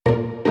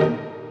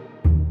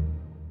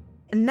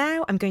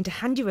now I'm going to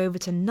hand you over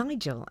to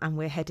Nigel, and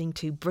we're heading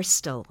to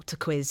Bristol to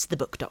quiz the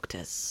book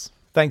doctors.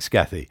 Thanks,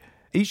 Kathy.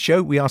 Each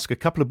show we ask a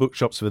couple of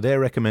bookshops for their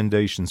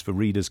recommendations for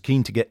readers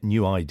keen to get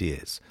new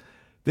ideas.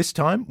 This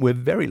time we're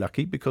very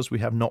lucky because we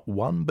have not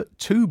one but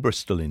two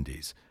Bristol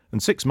indies.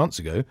 And 6 months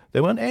ago,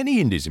 there weren't any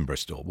indies in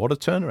Bristol. What a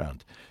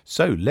turnaround.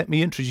 So let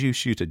me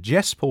introduce you to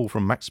Jess Paul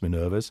from Max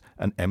Minerva's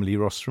and Emily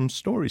Ross from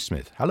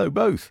Storysmith. Hello,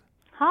 both.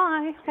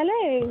 Hi.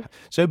 Hello.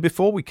 So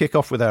before we kick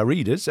off with our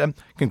readers,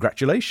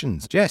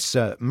 congratulations. Jess,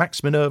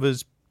 Max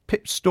Minerva's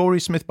pipped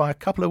Storysmith by a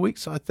couple of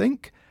weeks, I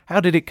think. How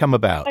did it come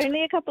about?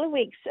 Only a couple of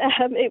weeks.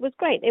 It was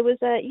great. It was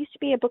used to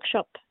be a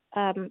bookshop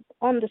on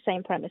the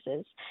same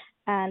premises.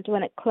 And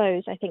when it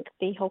closed, I think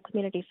the whole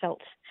community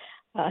felt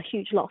a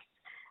huge loss.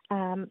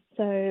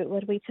 So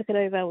when we took it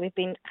over, we've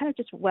been kind of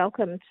just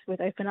welcomed with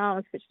open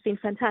arms, which has been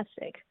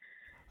fantastic.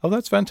 Oh,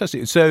 that's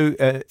fantastic. So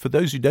for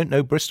those who don't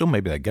know Bristol,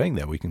 maybe they're going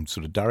there, we can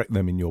sort of direct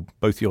them in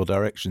both your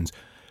directions.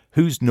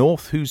 Who's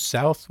north, who's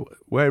south?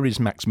 Where is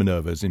Max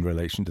Minerva's in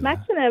relation to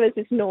Max Minerva's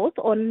is north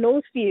on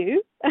North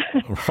View.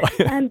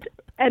 Right.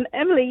 and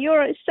Emily,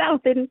 you're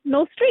south in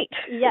North Street.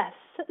 Yes,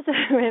 so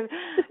we're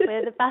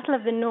the Battle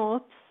of the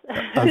North.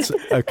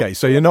 Okay,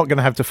 so you're not going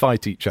to have to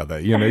fight each other.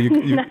 You know,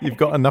 you've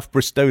got enough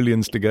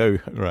Bristolians to go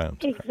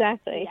around.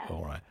 Exactly. Yeah.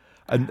 All right.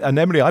 And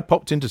Emily, I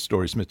popped into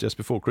Storysmith just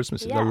before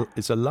Christmas. Yeah.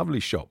 It's a lovely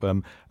shop.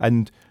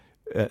 And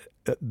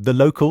the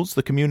locals,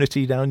 the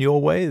community down your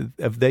way,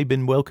 have they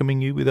been welcoming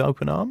you with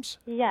open arms?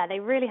 Yeah, they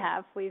really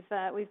have. We've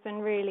been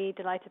really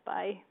delighted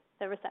by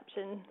the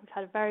reception. We've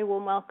had a very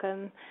warm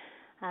welcome,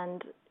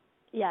 and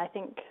yeah, I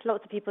think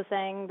lots of people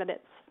saying that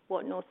it's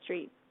what North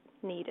Street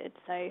needed.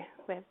 So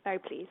we're very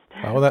pleased.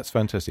 Oh, that's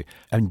fantastic.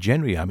 And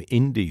generally, I mean,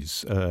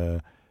 indies.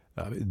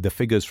 The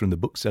figures from the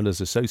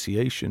Booksellers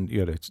Association,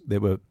 there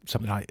were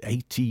something like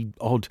 80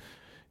 odd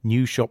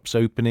new shops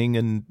opening,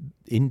 and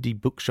indie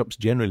bookshops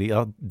generally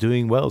are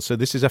doing well. So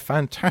this is a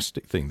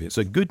fantastic thing. It's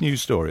a good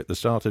news story at the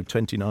start of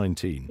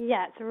 2019.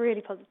 Yeah, it's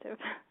really positive.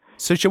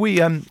 So shall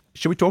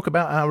we talk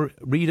about our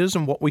readers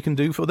and what we can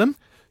do for them?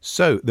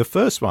 So the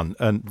first one,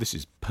 and this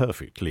is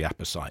perfectly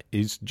apposite,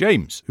 is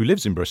James, who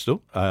lives in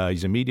Bristol.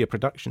 He's a media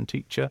production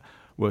teacher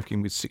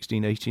working with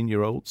 16,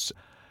 18-year-olds.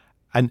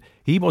 And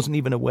he wasn't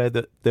even aware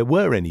that there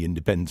were any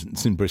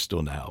independents in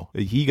Bristol now.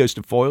 He goes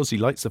to Foyles, he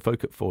likes the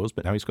folk at Foyles,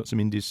 but now he's got some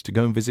indies to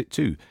go and visit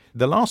too.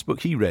 The last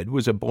book he read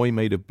was A Boy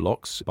Made of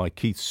Blocks by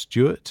Keith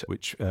Stewart,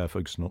 which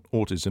focuses on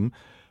autism.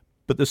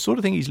 But the sort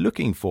of thing he's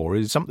looking for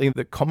is something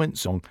that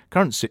comments on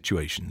current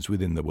situations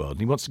within the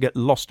world. He wants to get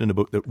lost in a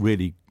book that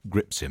really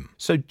grips him.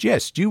 So,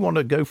 Jess, do you want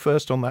to go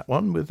first on that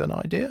one with an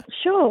idea?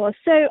 Sure.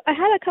 So I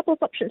had a couple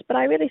of options, but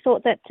I really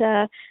thought that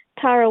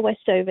Tara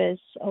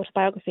Westover's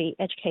autobiography,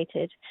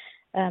 Educated,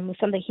 was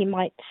something he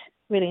might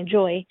really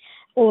enjoy,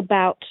 all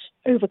about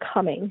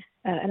overcoming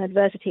an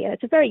adversity. And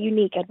it's a very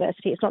unique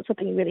adversity. It's not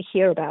something you really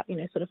hear about,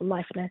 sort of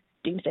life in a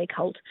doomsday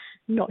cult,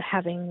 not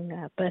having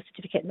a birth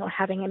certificate, not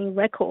having any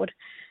record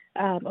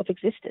of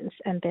existence,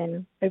 and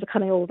then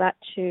overcoming all that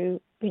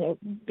to,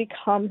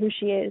 become who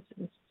she is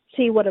and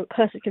see what a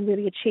person can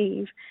really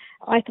achieve.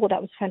 I thought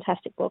that was a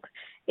fantastic book.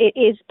 It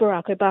is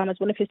Barack Obama's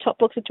one of his top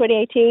books of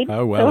 2018.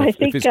 Oh, well, so if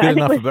it's good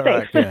enough for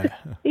Barack, yeah.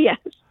 Yes.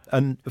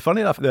 And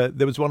funny enough,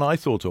 there was one I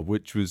thought of,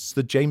 which was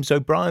the James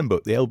O'Brien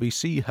book, the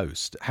LBC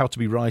host, How to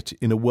Be Right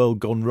in a World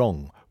Gone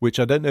Wrong, which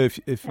I don't know if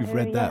you've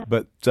read that,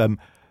 but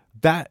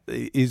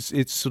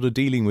it's sort of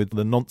dealing with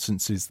the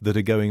nonsenses that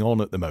are going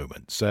on at the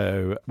moment.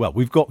 So, well,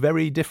 we've got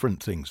very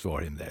different things for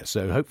him there.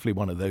 So hopefully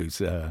one of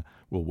those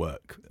will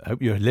work. I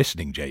hope you're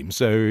listening, James.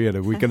 So,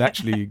 we can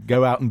actually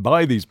go out and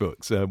buy these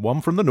books, one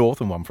from the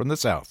north and one from the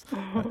south.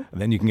 And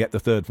then you can get the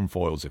third from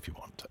Foyles if you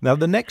want. Now,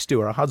 the next two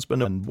are a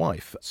husband and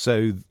wife.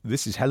 So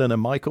this is Helen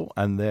and Michael,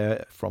 and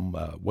they're from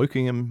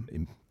Wokingham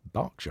in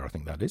Berkshire, I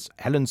think that is.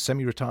 Helen's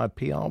semi-retired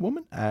PR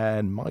woman,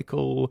 and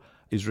Michael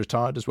is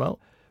retired as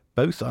well.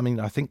 Both,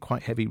 I think,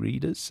 quite heavy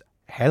readers.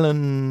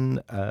 Helen,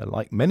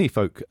 like many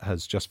folk,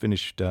 has just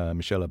finished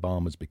Michelle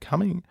Obama's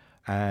Becoming,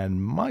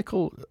 and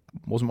Michael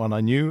wasn't one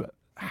I knew.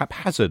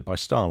 Haphazard by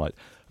Starlight,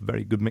 a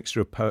very good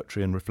mixture of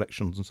poetry and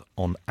reflections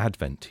on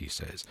Advent, he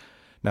says.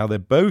 Now, they're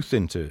both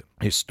into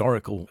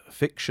historical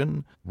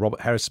fiction.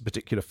 Robert Harris, a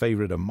particular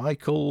favourite of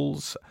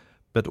Michael's,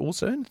 but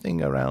also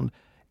anything around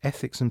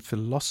ethics and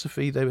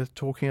philosophy they were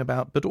talking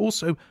about, but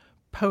also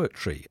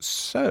poetry.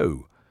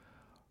 So,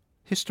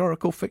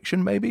 historical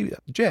fiction maybe?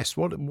 Jess,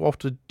 what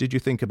did you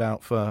think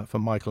about for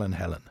Michael and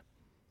Helen?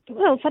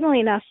 Well, funnily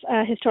enough,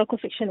 historical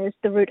fiction is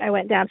the route I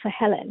went down for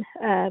Helen.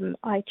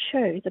 I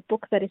chose a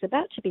book that is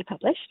about to be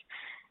published.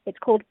 It's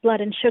called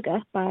Blood and Sugar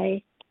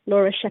by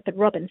Laura Shepherd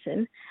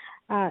Robinson.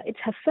 It's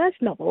her first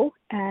novel,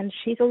 and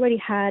she's already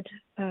had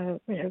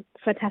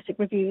fantastic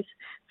reviews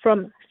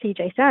from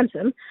C.J.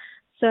 Sansom.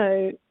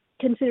 So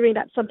considering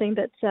that's something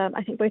that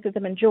I think both of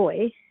them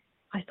enjoy,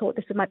 I thought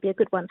this might be a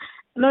good one.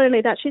 Not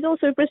only that, she's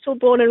also Bristol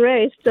born and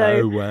raised, so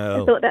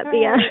I thought that'd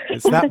be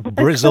it's that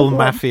Bristol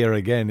mafia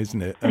again, isn't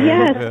it?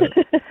 Yes.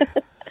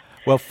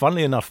 Well,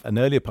 funnily enough, an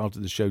earlier part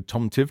of the show,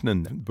 Tom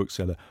Tivenon,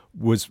 bookseller,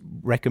 was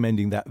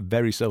recommending that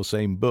very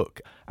same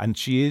book. And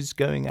she is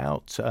going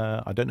out,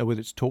 I don't know whether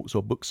it's talks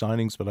or book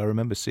signings, but I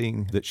remember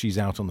seeing that she's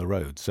out on the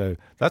road. So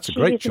that's a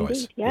great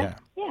choice. Indeed,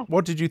 yeah.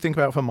 What did you think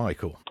about for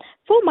Michael?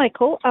 For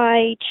Michael,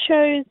 I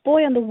chose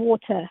Boy on the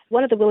Water,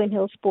 one of the William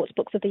Hill Sports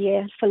Books of the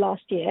Year for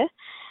last year,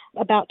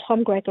 about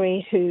Tom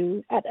Gregory,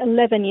 who at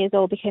 11 years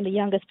old became the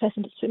youngest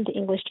person to swim the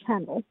English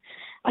Channel.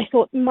 I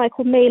thought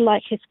Michael may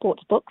like his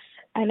sports books.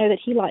 I know that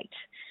he liked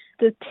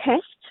The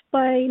Test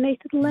by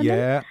Nathan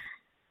Lemon.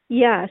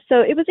 Yeah, so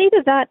it was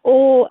either that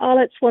or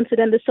Arlette Swanson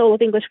and the Soul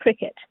of English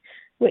Cricket,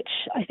 which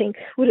I think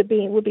would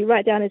be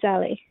right down his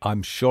alley.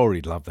 I'm sure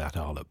he'd love that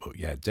Arlette book,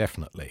 yeah,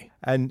 definitely.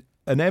 And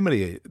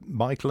Emily,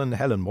 Michael and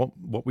Helen,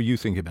 what were you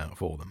thinking about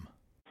for them?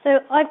 So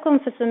I've gone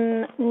for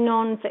some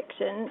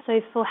non-fiction.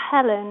 So for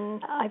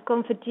Helen, I've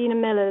gone for Gina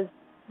Miller's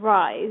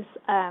Rise,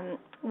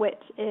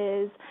 which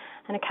is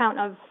an account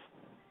of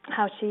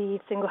how she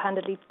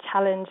single-handedly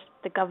challenged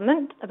the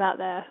government about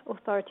their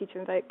authority to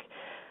invoke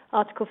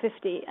Article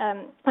 50.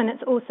 And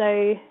it's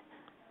also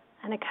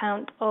an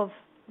account of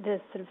the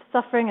sort of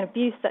suffering and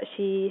abuse that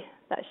she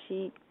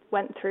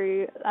went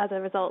through as a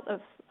result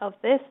of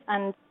this.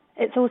 And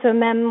it's also a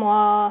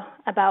memoir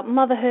about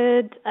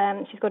motherhood.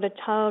 She's got a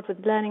child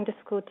with learning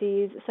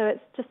difficulties. So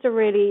it's just a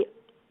really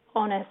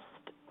honest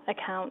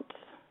account.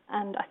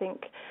 And I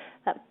think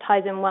that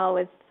ties in well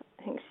with,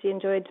 I think she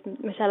enjoyed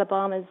Michelle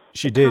Obama's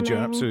She did, you're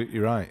absolutely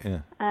right,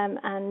 yeah.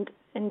 And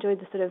enjoyed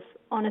the sort of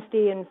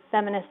honesty and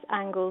feminist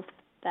angles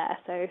there.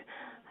 So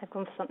I've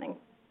gone for something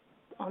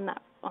on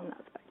that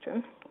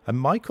spectrum. And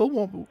Michael,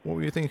 what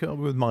were you thinking of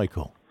with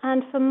Michael?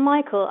 And for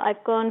Michael,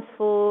 I've gone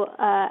for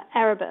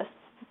Erebus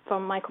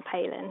from Michael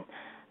Palin.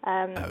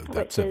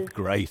 That's a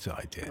great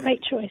idea.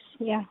 Great choice,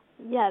 yeah.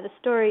 Yeah, the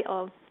story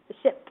of the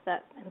ship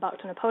that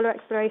embarked on a polar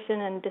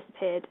exploration and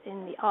disappeared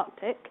in the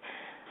Arctic.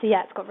 So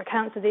yeah, it's got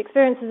recounts of the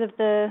experiences of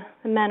the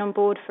men on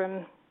board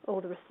from all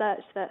the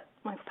research that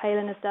Michael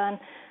Palin has done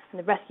and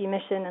the rescue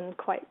mission and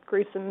quite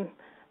gruesome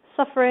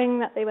suffering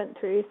that they went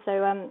through.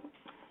 So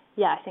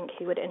yeah, I think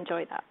he would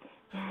enjoy that.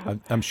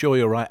 I'm sure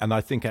you're right, and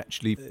I think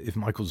actually if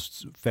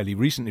Michael's fairly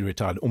recently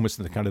retired, almost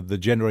in the kind of the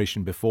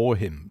generation before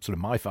him, sort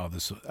of my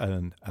father's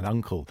and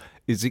uncle,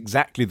 is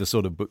exactly the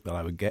sort of book that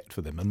I would get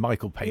for them. And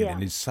Michael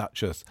Palin is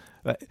such a,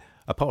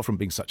 apart from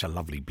being such a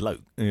lovely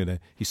bloke,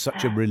 he's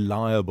such a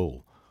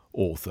reliable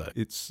author.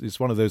 It's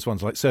one of those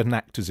ones like certain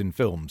actors in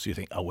films. You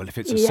think, oh well, if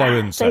it's a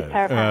so-and-so, safe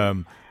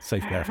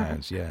pair of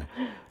hands, yeah.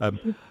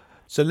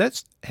 So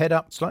let's head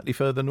up slightly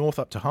further north,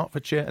 up to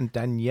Hertfordshire, and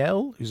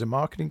Danielle, who's a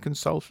marketing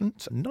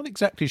consultant. Not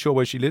exactly sure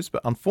where she lives,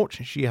 but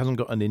unfortunately she hasn't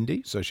got an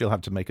indie, so she'll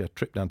have to make a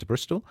trip down to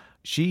Bristol.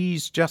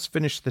 She's just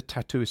finished The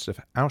Tattooist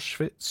of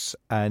Auschwitz,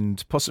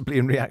 and possibly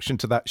in reaction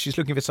to that, she's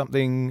looking for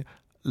something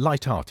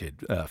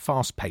light-hearted,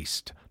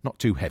 fast-paced, not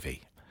too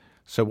heavy.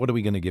 So what are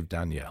we going to give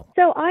Danielle?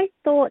 So I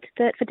thought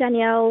that for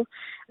Danielle,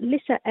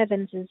 Lisa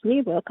Evans's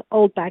new book,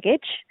 Old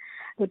Baggage,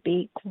 would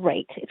be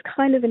great. It's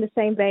kind of in the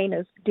same vein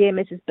as Dear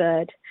Mrs.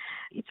 Bird.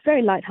 It's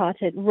very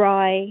light-hearted,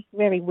 wry,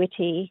 very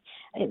witty.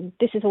 And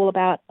this is all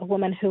about a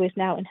woman who is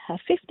now in her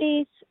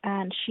 50s,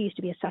 and she used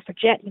to be a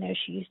suffragette.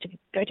 She used to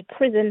go to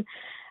prison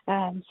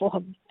for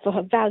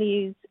her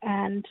values,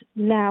 and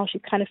now she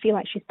kind of feels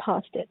like she's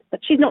past it.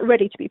 But she's not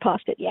ready to be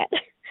past it yet,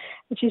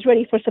 and she's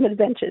ready for some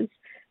adventures.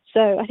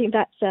 So I think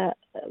that's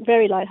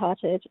very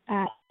light-hearted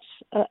and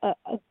a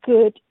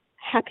good,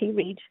 happy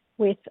read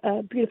with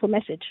a beautiful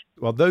message.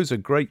 Well, those are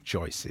great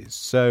choices.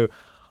 So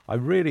I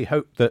really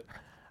hope that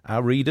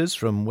our readers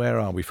from, where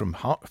are we, from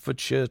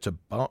Hertfordshire to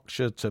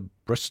Berkshire to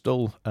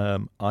Bristol,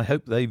 I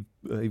hope they've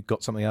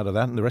got something out of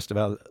that, and the rest of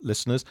our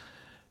listeners.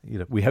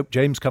 We hope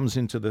James comes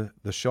into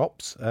the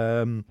shops,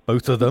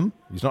 both of them.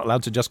 He's not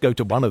allowed to just go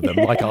to one of them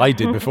like I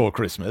did before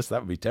Christmas.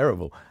 That would be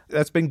terrible.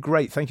 That's been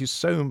great. Thank you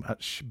so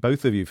much,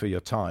 both of you, for your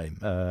time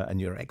and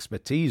your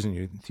expertise and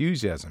your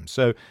enthusiasm.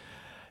 So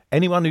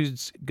anyone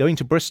who's going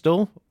to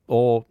Bristol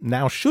or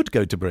now should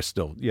go to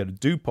Bristol,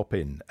 do pop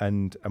in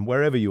and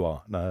wherever you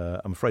are.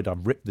 I'm afraid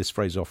I've ripped this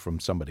phrase off from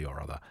somebody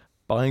or other.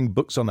 Buying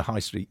books on the high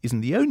street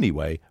isn't the only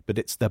way, but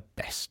it's the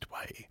best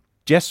way.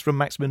 Jess from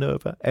Max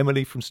Minerva,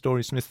 Emily from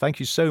Storysmith, thank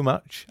you so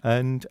much,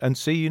 and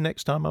see you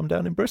next time I'm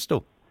down in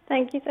Bristol.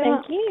 Thank you so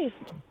much. Thank you.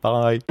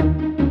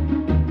 Bye.